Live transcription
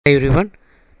Hi everyone,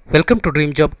 welcome to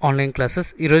Dream Job Online Classes.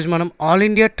 ఈరోజు మనం all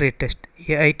India trade test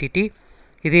ఏఐటిటి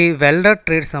ఇది welder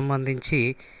trade సంబంధించి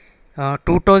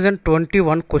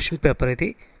 2021 question paper. ఇది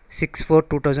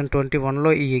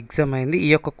 6/4/2021లో ఈ ఎగ్జామ్ అయింది. ఈ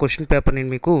యొక్క క్వశ్చన్ పేపర్ నేను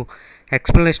మీకు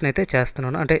ఎక్స్ప్లెనేషన్ అయితే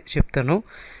చేస్తున్నాను, అంటే చెప్తాను.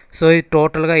 సో ఇది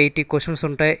టోటల్గా 80 క్వశ్చన్స్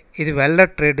ఉంటాయి. ఇది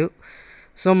వెల్డర్ ట్రేడ్.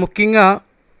 సో ముఖ్యంగా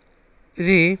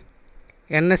ఇది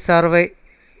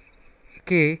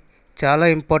ఎన్ఎస్ఆర్వైకి చాలా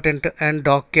ఇంపార్టెంట్ అండ్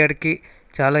డాక్యార్డ్కి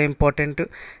చాలా ఇంపార్టెంట్.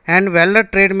 అండ్ వెల్డర్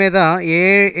ట్రేడ్ మీద ఏ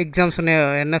ఎగ్జామ్స్ ఉన్నాయో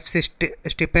ఎన్ఎఫ్సి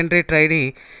స్టిపెండరీ ట్రేడ్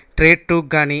 2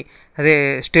 కానీ అదే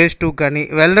స్టేజ్ 2 కానీ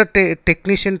వెల్డర్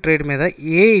టెక్నీషియన్ ట్రేడ్ మీద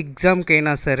ఏ ఎగ్జామ్కి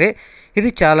అయినా సరే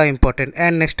ఇది చాలా ఇంపార్టెంట్.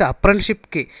 అండ్ నెక్స్ట్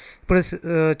అప్రెంటిషిప్కి ఇప్పుడు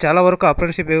చాలా వరకు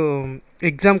అప్రెంటిషిప్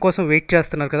ఎగ్జామ్ కోసం వెయిట్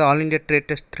చేస్తున్నారు కదా, all India trade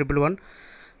test 111.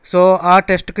 So ఆ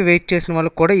టెస్ట్కి వెయిట్ చేసిన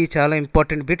వాళ్ళకి కూడా ఈ చాలా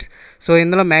ఇంపార్టెంట్ బిట్స్. సో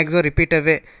ఇందులో మ్యాక్సిమం రిపీట్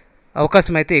అయ్యే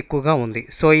అవకాశం అయితే ఎక్కువగా ఉంది.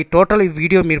 సో ఈ టోటల్ ఈ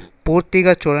వీడియో మీరు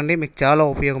పూర్తిగా చూడండి, మీకు చాలా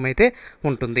ఉపయోగం అయితే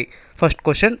ఉంటుంది. First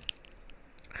question,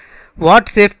 what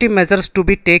safety measures to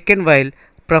be taken while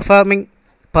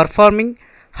performing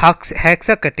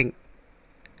hacksaw cutting?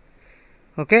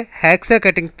 Okay, hacksaw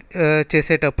cutting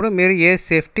చేసేటప్పుడు మీరు ఏ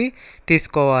సేఫ్టీ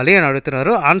తీసుకోవాలి అని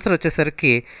అడుగుతున్నారు. ఆన్సర్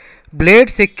వచ్చేసరికి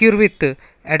బ్లేడ్ సెక్యూర్ విత్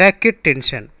అడాక్యూట్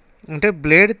టెన్షన్, అంటే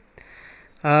బ్లేడ్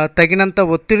తగినంత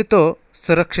ఒత్తిడితో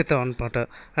సురక్షితం అనమాట.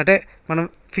 అంటే మనం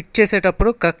ఫిట్ చేసేటప్పుడు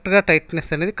కరెక్ట్గా టైట్నెస్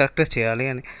అనేది కరెక్ట్గా చేయాలి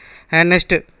అని. And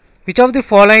next, which of the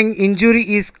following injury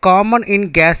is common in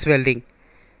gas welding?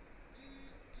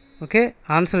 Okay,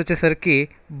 answer వచ్చేసరికి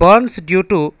burns due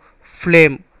to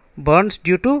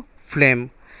flame.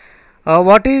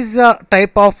 What is the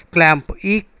type of clamp?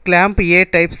 ఈ క్లాంప్ ఏ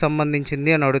టైప్ సంబంధించింది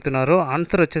అని అడుగుతున్నారు.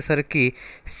 ఆన్సర్ వచ్చేసరికి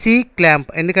సి క్లాంప్,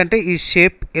 ఎందుకంటే ఈ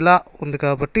షేప్ ఇలా ఉంది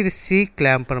కాబట్టి ఇది సి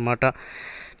క్లాంప్ అనమాట.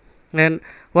 And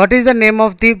what is the name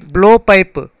of the blow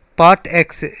pipe part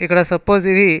X? ఇక్కడ సపోజ్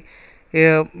ఇది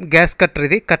గ్యాస్ కట్టర్,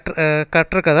 ఇది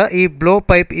కట్టర్ కదా, ఈ బ్లో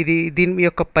పైప్ దీని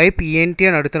యొక్క పైప్ ఏంటి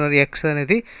అని అడుగుతున్నారు, ఎక్స్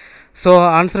అనేది. సో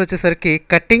ఆన్సర్ వచ్చేసరికి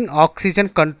cutting oxygen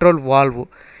control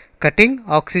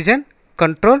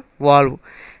valve.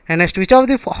 And next, which of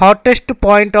the hottest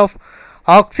point of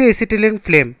ఆక్సిఎసిటిలిన్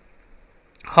flame?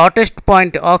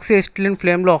 ఆక్సిఎసిటిలిన్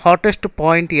ఫ్లేమ్లో హాటెస్ట్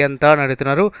పాయింట్ ఎంత అని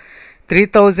అడుగుతున్నారు.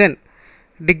 3000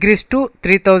 degrees to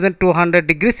 3200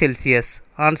 degrees Celsius.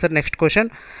 Answer next question.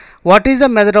 What is the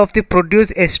method of the produce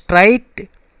a straight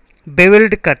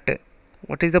beveled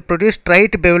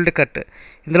cut?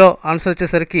 ఇందులో answer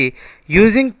వచ్చేసరికి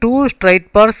using 2 straight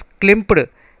bars clipped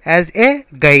as a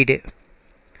guide.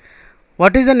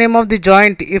 What is the name of the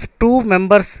joint if 2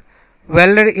 members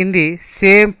welded in the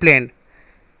same plane?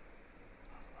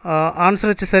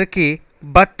 Answer వచ్చేసరికి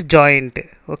butt joint.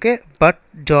 Okay, butt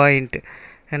joint.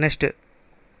 And next,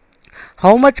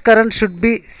 how much current should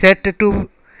be set to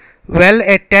weld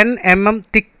a 10 mm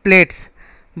thick plates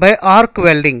by arc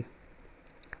welding?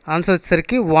 Answer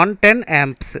వచ్చేసరికి 110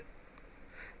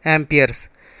 amperes.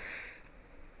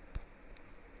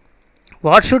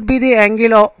 What should be the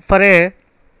angle for a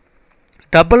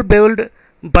double beveled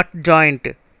butt joint?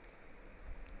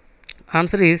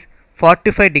 Answer is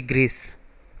 45 degrees.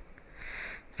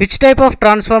 Which type of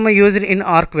transformer used in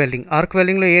arc welding? Arc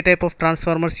వెల్డింగ్లో A type of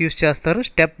transformers use చేస్తారు?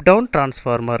 Step down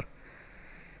transformer.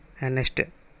 And next,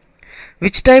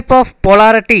 which type of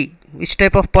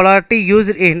polarity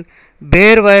used in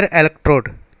bear wire electrode?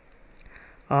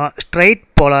 Straight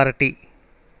polarity.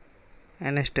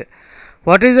 And next,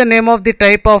 what is the name of the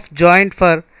type of joint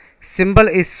for symbol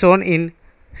is shown in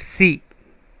C?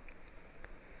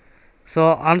 So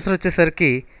answer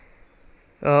వచ్చేసరికి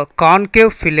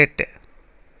concave ఫిలెట్.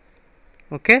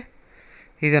 Okay,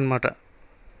 ఇదన్నమాట.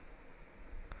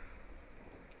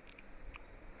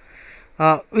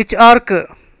 Which arc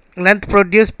length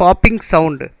produce popping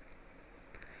sound?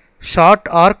 Short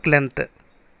arc length.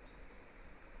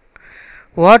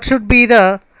 What should be the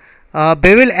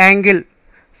bevel angle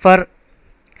for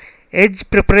edge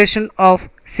preparation of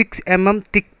 6 mm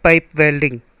thick pipe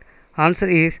welding?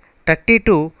 Answer is 30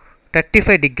 to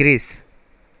 35 degrees.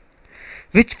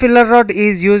 Which filler rod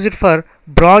is used for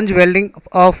bronze welding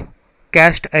of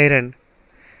cast iron?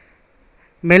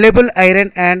 Malleable iron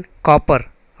and copper.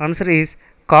 Answer is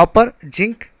copper,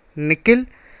 zinc, nickel,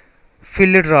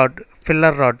 filler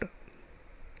rod.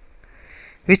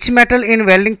 Which metal in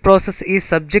welding process is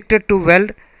subjected to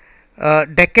weld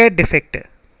decay defect?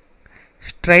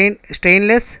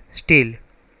 Stainless steel.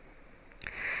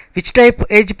 Which type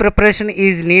edge preparation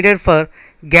is needed for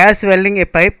gas welding a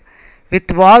pipe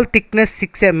with wall thickness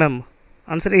 6 mm?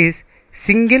 Answer is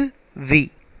single V.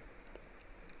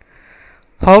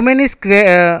 How many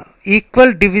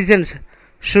equal divisions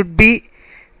should be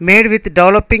made with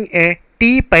developing a T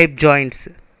pipe joints?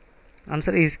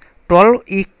 Answer is 12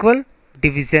 equal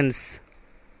divisions.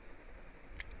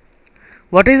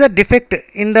 What is the defect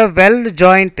in the weld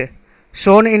joint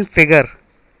shown in figure?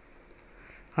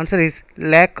 Answer is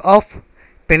lack of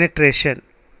penetration.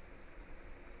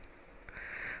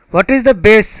 What is the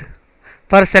base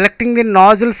for selecting the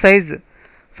nozzle size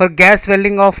for gas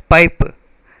welding of pipe?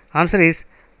 Answer is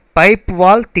pipe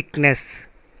wall thickness.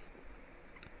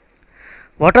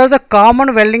 What are the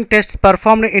common welding tests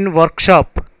performed in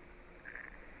workshop?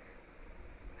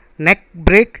 Neck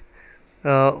break,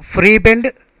 free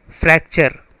bend,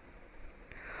 fracture.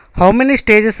 How many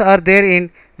stages are there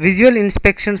in visual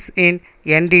inspections in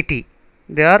NDT?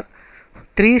 There are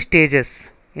 3 stages.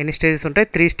 Any stages ఉంటాయి?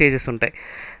 3 stages ఉంటాయి.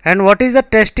 And what is the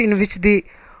test in which the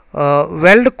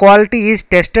weld quality is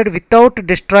tested without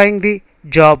destroying the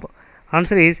job?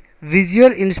 Answer is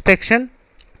visual inspection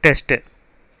test.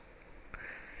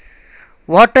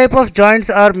 What type of joints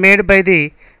are made by the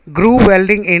groove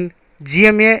welding in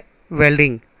GMA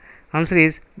welding? Answer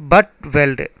is butt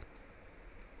weld.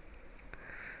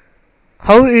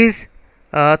 How is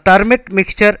thermite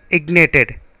mixture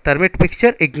ignited? Thermite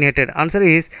mixture ignited. Answer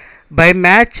is by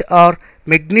match or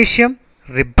magnesium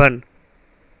ribbon.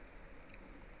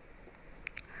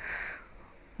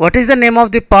 What is the name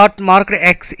of the part marked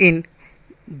X in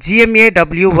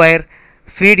GMAW wire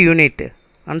feed unit?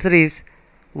 Answer is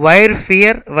wire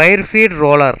feed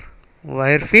roller.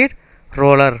 Wire feed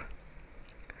roller.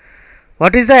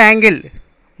 What is the angle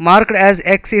marked as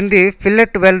X in the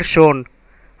fillet weld shown?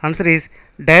 Answer is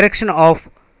direction of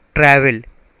travel.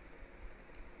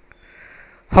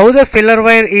 How the filler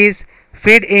wire is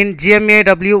fed in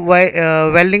GMAW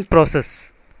welding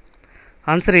process?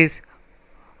 Answer is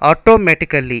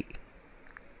automatically.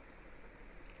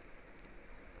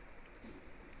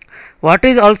 What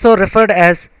is also referred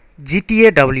as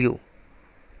GTAW?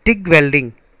 TIG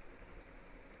welding.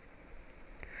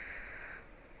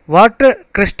 What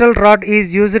crystal rod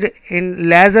is used in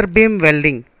laser beam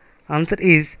welding? Answer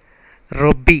is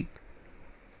Robbie.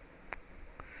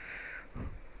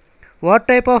 What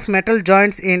type of metal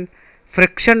joints in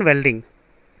friction welding?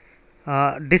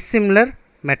 Dissimilar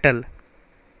metal.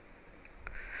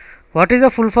 What is the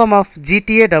full form of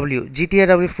GTAW?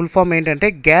 GTAW full form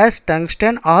ఏంటంటే gas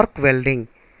tungsten arc welding.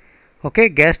 Okay,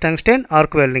 gas tungsten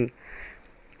arc welding.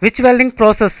 Which welding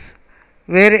process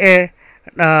where a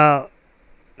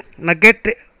nugget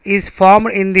is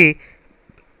formed in the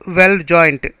weld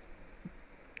joint?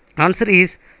 Answer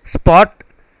is spot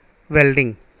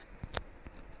welding.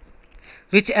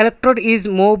 Which electrode is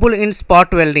movable in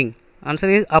spot welding? Answer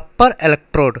is upper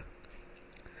electrode.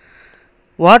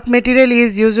 What material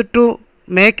is used to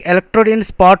make electrode in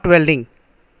spot welding?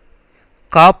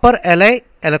 Copper alloy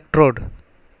electrode.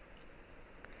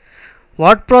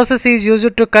 What process is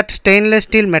used to cut stainless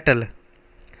steel metal?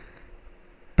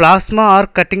 Plasma or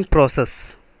cutting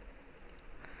process.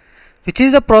 Which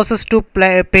is the process to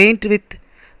paint with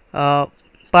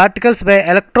particles by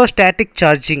electrostatic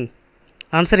charging?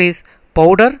 Answer is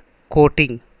powder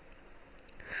coating.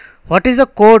 What is the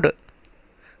code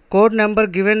number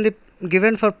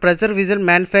given for pressure vessel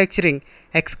manufacturing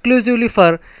exclusively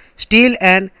for steel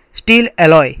and steel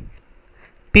alloy?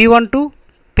 P1 to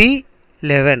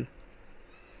P11.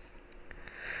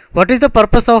 What is the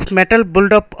purpose of metal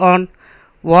build up on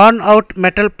worn out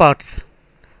metal parts?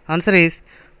 Answer is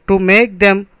to make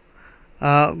them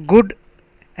good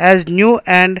as new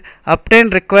and obtain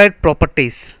required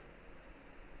properties.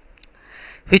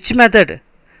 Which method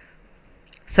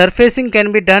surfacing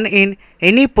can be done in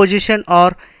any position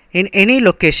or in any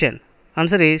location?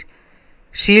 Answer is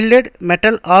shielded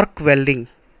metal arc welding.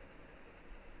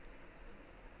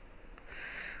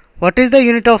 What is the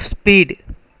unit of speed?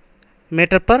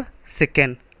 Meter per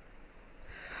second.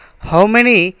 How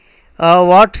many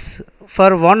watts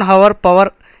for 1 hour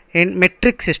power in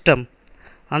metric system?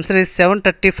 Answer is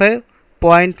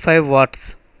 735.5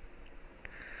 watts.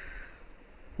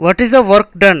 What is the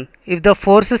work done if the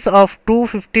forces of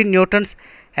 250 newtons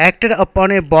acted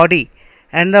upon a body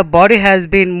and the body has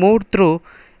been moved through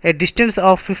a distance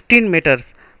of 15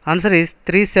 meters? Answer is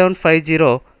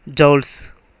 3750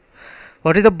 joules.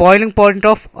 What is the boiling point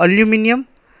of aluminium?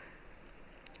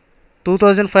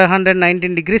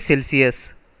 2519 degrees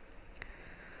Celsius.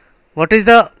 What is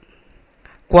the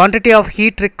quantity of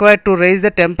heat required to raise the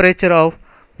temperature of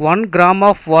 1 gram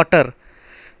of water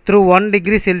through 1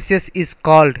 degree Celsius is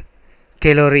called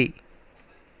calorie?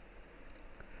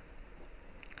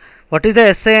 What is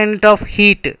the SI unit of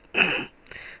heat?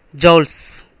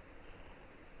 Joules.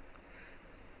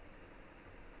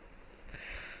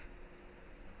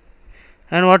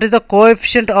 And what is the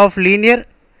coefficient of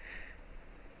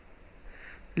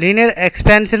linear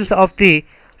expansions of the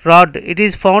rod. It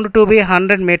is found to be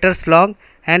 100 meters long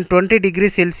and 20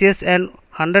 degrees Celsius and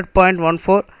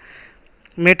 100.14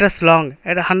 meters long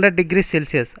at 100 degrees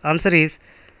Celsius. Answer is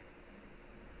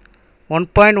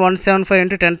 1.175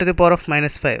 into 10 to the power of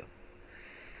minus 5.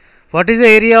 What is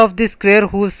the area of the square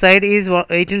whose side is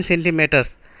 18 centimeters?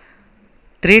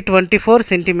 324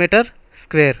 centimeter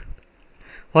square.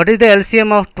 What is the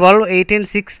LCM of 12, 18,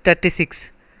 6,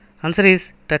 36? Answer is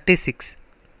 36.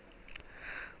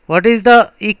 What is the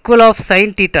equal of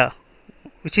sin theta?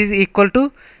 Which is equal to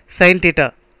sin theta?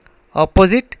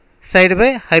 Opposite side by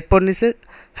hypotenuse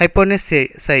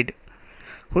side.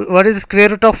 What is the square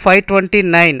root of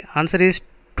 529? Answer is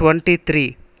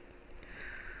 23.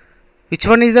 Which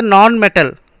one is the non-metal?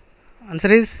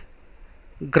 Answer is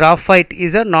graphite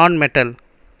is a non-metal.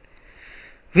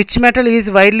 Which metal is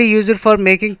widely used for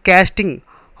making casting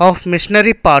of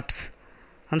machinery parts?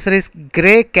 Answer is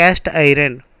grey cast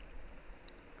iron.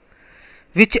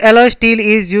 Which alloy steel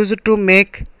is used to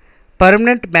make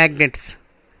permanent magnets?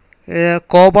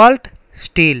 Cobalt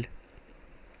steel.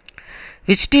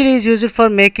 Which steel is used for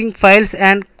making files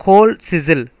and coal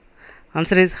chisel?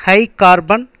 Answer is high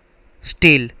carbon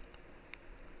steel.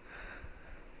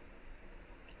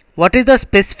 What is the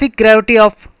specific gravity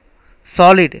of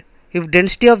solid if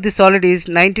density of the solid is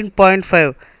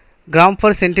 19.5 gram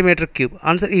per centimeter cube?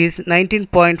 Answer is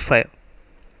 19.5.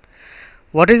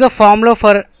 What is the formula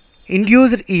for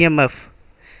induced EMF?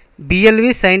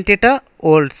 BLV sin theta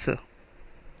volts.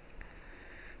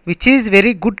 Which is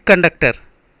very good conductor?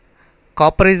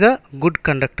 Copper is a good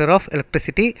conductor of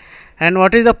electricity. And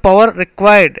what is the power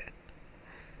required?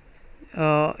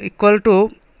 Equal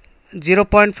to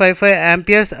 0.55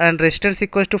 amperes and resistance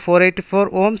equals to 484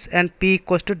 ohms and P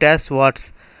equals to dash watts.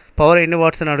 Power ఎన్ని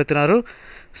watts అని అడుగుతున్నారు.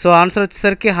 So answer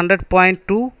వచ్చేసరికి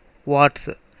 100.2 watts.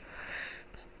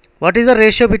 What is the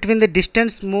ratio between the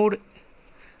distance moved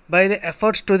by the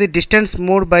efforts to the distance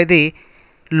moved by the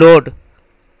load?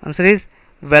 Answer is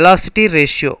velocity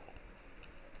ratio.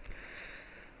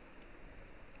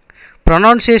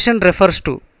 Pronunciation refers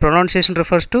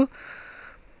to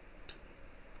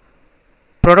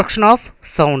production of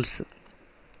sounds.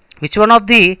 Which one of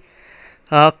the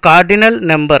cardinal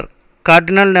number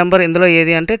ఇందులో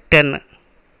ఏది అంటే 10.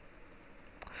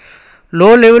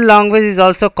 Low level language is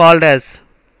also called as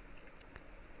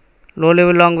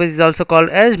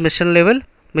mission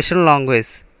language.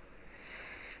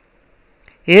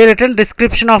 A written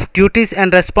description of duties and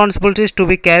responsibilities to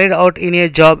be carried out in a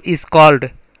job is called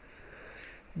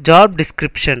job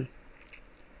description.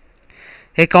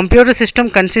 A computer system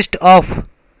consists of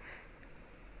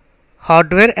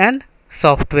hardware and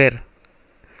software.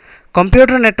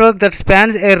 Computer network that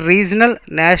spans a regional,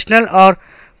 national or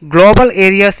global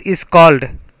areas is called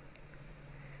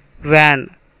WAN.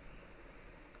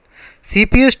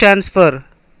 CPU stands for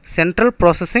Central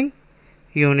Processing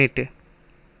Unit.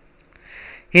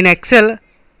 In Excel,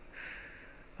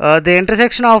 the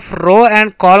intersection of row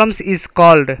and columns is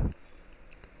called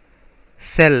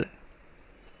cell.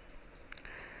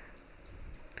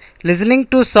 Listening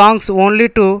to songs only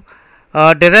to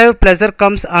derive pleasure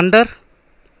comes under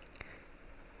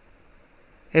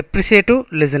appreciative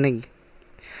listening.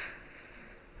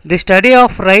 The study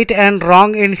of right and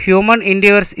wrong in human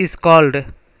endeavors is called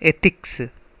ethics.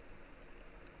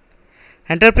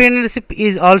 Entrepreneurship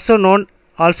is also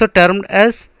termed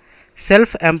as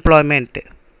self-employment.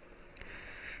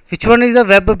 Which one is the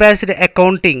web-based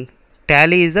accounting?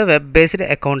 Tally is the web-based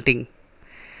accounting.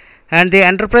 And the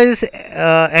enterprise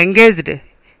engaged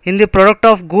in the product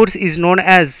of goods is known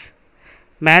as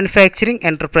manufacturing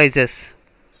enterprises.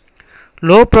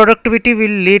 Low productivity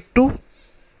will lead to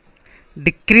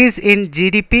decrease in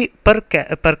GDP per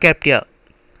capita.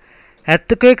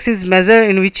 Earthquakes is measured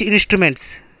in which instruments?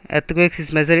 Earthquakes is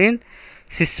measured in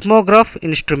seismograph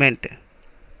instrument.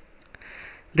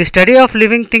 The study of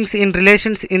living things in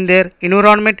relations in their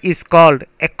environment is called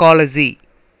ecology.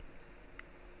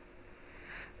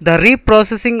 The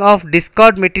reprocessing of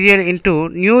discard material into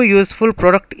new useful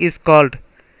product is called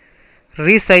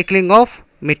recycling of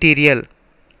material.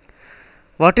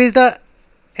 What is the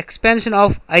expansion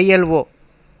of ILO?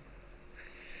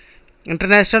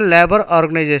 International Labour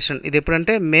Organization. ఇది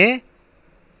ఎప్పుడంటే May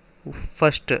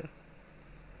 1st.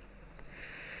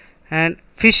 And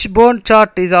fishbone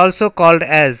chart is also called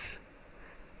as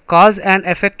cause and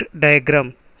effect diagram.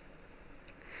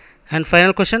 And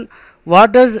final question, what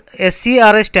does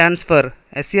SCRI stands for?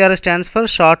 SCRI stands for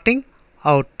sorting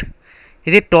out.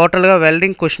 ఇది టోటల్గా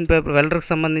welding question paper, వెల్డర్కి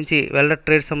సంబంధించి, welder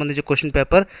trade సంబంధించి question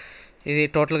paper. ఇది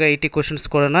టోటల్గా 80 questions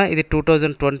కూడా. ఇది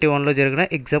 2021లో జరిగిన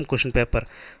exam question paper.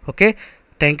 Okay,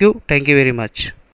 thank you very much.